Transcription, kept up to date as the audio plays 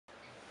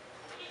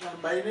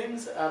My name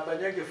is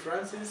Banyage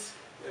Francis,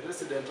 a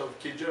resident of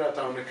Kijura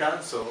Town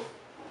Council,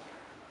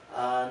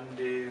 and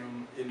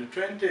in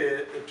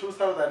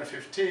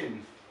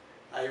 2015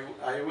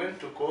 I went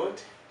to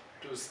court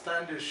to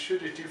stand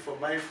surety for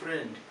my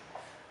friend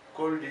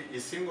called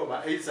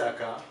Isingoma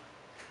Isaka,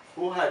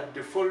 who had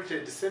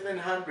defaulted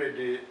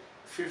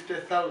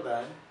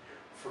 750,000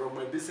 from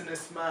a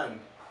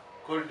businessman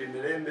called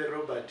Mirembe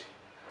Robert,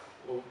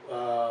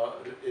 a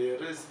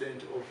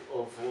resident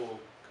of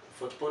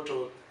Fort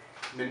Portal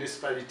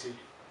municipality.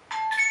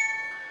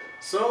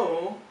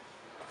 So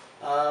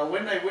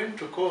when I went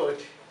to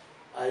court,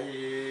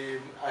 I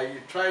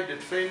tried to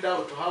find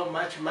out how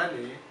much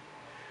money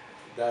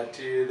that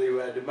they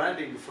were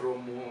demanding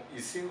from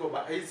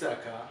Isingoma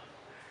Isaka.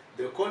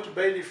 The court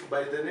bailiff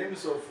by the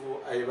names of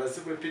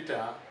Ayabazibwe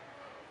Peter,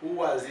 who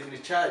was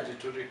in charge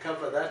to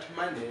recover that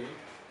money,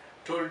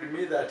 told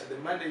me that the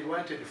money he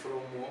wanted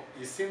from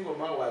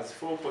Isingoma was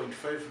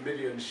 4.5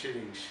 million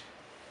shillings.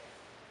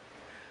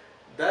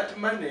 That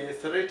money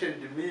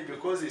threatened me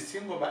because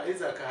Isingoma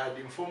Isaka had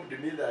informed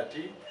me that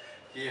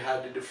he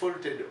had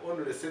defaulted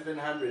only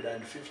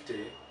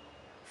 750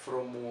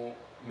 from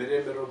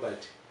Mirembe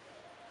Robert.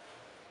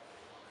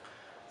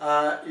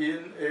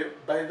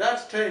 By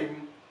that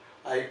time,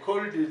 I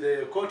called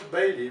the court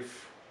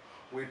bailiff.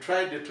 We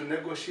tried to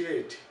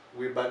negotiate.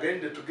 We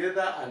bargained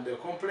together and the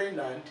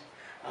complainant,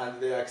 and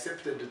they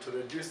accepted to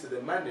reduce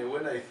the money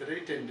when I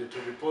threatened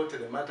to report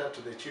the matter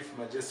to the chief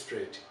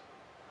magistrate.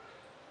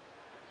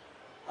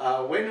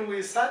 When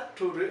we sat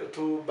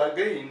to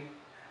bargain,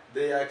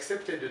 they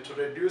accepted to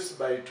reduce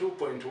by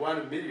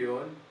 2.1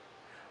 million,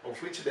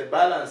 of which the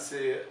balance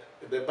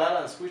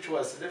which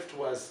was left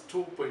was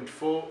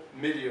 2.4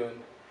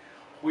 million,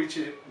 which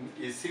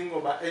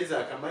Isingoma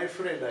Isaac, my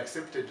friend,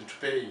 accepted to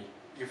pay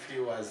if he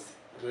was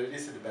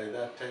released by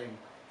that time.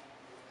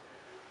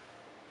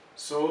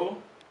 So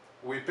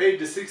we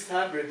paid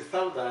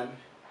 600,000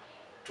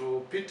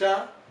 to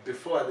Peter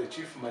before the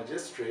chief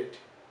magistrate,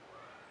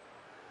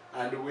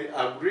 and we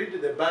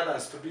agreed the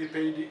balance to be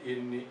paid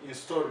in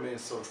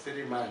installments of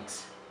 3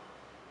 months.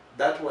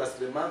 That was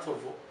the month of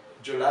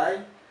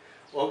July,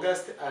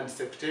 August, and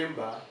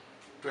September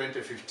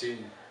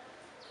 2015.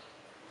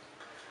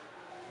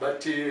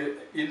 But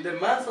in the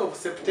month of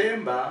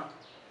September,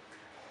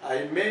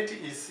 I met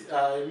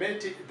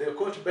the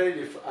court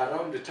bailiff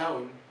around the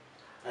town.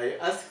 I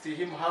asked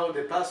him how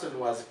the person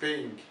was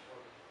paying.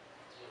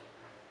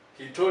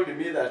 He told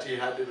me that he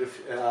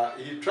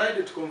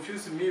tried to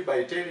confuse me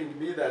by telling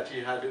me that he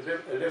had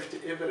left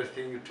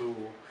everything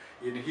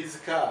in his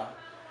car,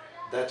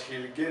 that he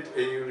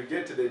will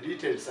get the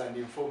details and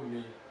inform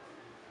me.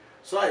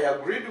 So I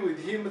agreed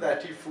with him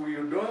that if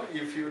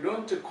you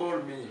don't call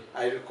me,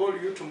 I'll call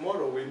you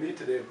tomorrow. We meet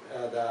the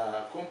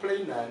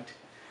complainant,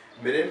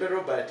 Mirembe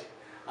Robert,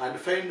 and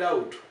find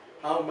out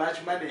how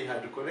much money he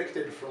had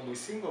collected from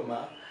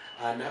Isingoma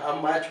and how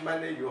much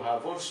money you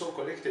have also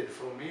collected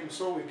from him,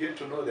 so we get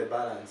to know the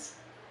balance.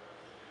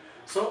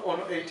 So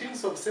on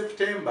 18th of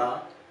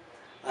September,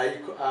 I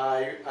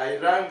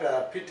rang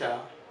Peter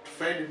to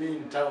find me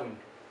in town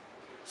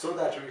so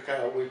that we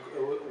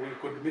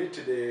could meet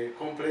the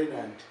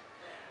complainant.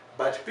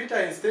 But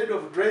Peter, instead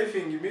of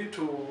driving me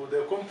to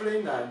the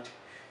complainant,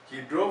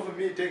 he drove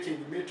me,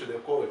 taking me to the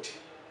court.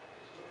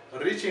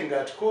 Reaching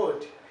at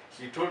court,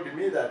 he told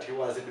me that he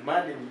was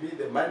demanding me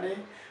the money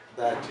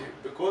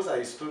because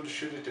I stood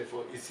surety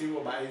for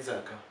Isingoma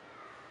Isaka.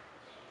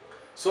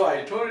 So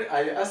I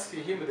asked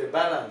him the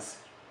balance,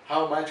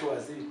 how much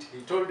was it?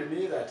 He told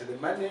me that the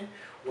money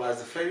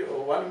was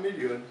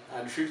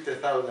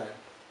 1,050,000,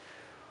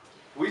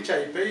 which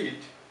I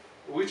paid,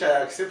 which I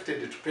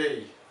accepted to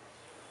pay.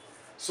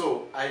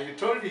 So I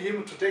told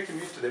him to take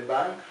me to the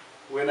bank.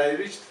 When I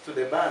reached to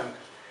the bank,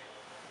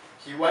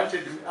 he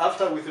wanted,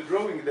 after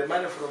withdrawing the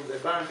money from the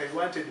bank, he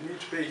wanted me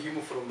to pay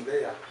him from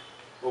there,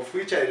 of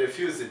which I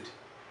refused.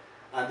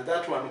 And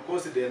that one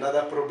caused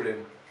another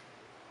problem.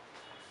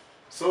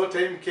 So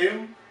time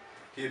came,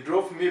 he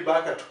drove me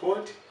back at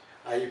court,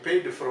 I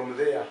paid from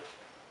there.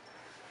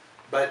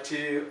 But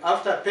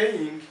after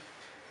paying,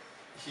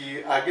 he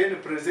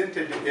again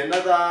presented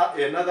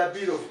another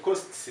bill of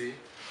costs,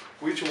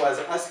 which was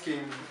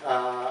asking,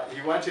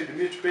 he wanted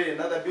me to pay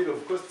another bill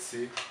of costs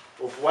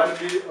of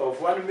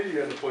 1.8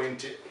 million,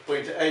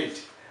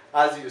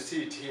 as you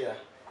see it here.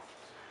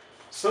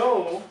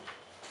 So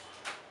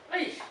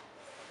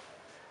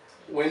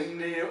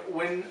when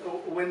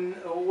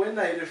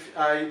I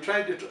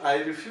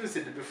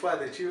refused before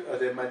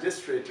the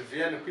magistrate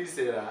Vian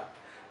Quisera,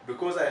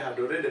 because I had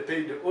already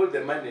paid all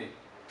the money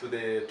to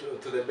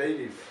the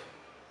bailiff.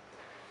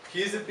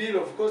 His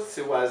bill of costs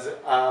was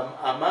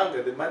among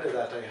the money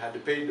that I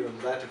had paid on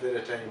that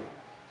very time.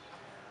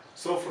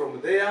 So from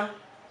there,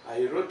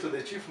 I wrote to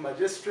the chief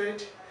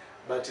magistrate,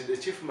 but the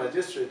chief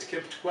magistrate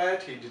kept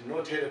quiet. He did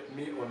not help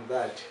me on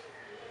that.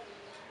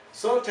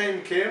 So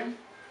time came.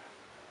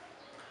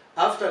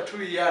 After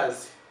 2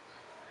 years,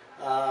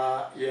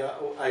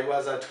 I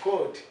was at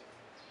court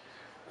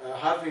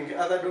having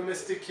other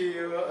domestic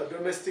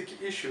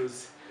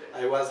issues,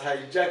 I was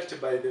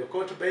hijacked by the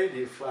court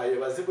bailiff. I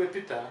was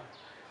Peter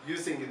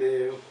using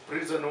the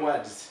prison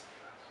words.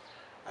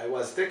 I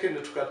was taken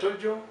to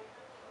Katojo,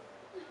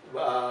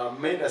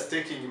 Mainers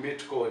taking me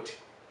to court.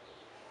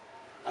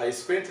 I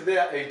spent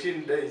there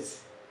 18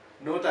 days,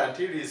 not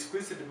until he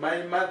squeezed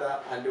my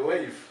mother and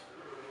wife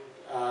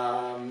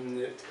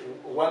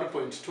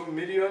 1.2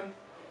 million,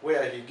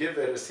 where he gave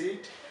a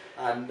receipt,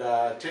 and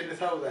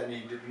 10,000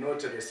 he did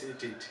not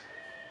receipt it.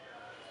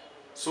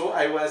 So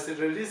I was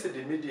released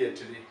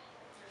immediately.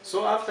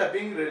 So after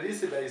being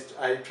released,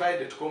 I tried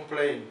to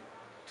complain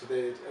to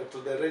the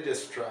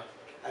registrar.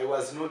 I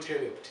was not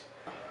helped.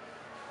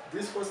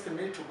 This forced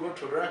me to go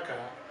to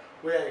Raqqa,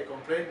 where I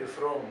complained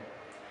from.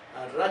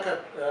 And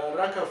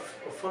Raqqa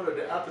followed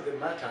up the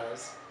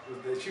matters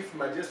with the chief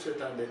magistrate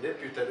and the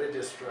deputy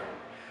registrar.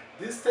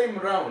 This time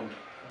round,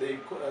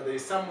 they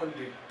summoned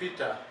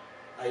Peter.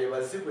 I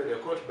was with the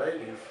court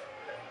bailiff,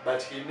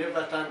 but he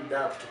never turned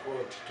up to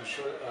court to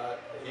show.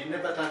 He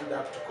never turned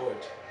up to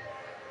court.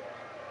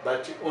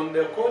 But on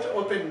the court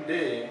open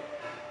day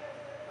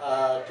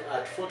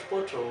at Fort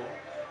Portal,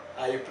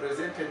 I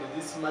presented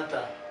this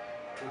matter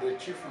to the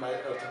Chief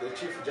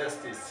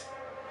Justice,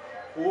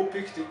 who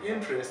picked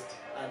interest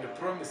and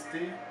promised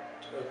to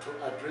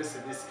address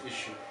this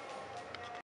issue.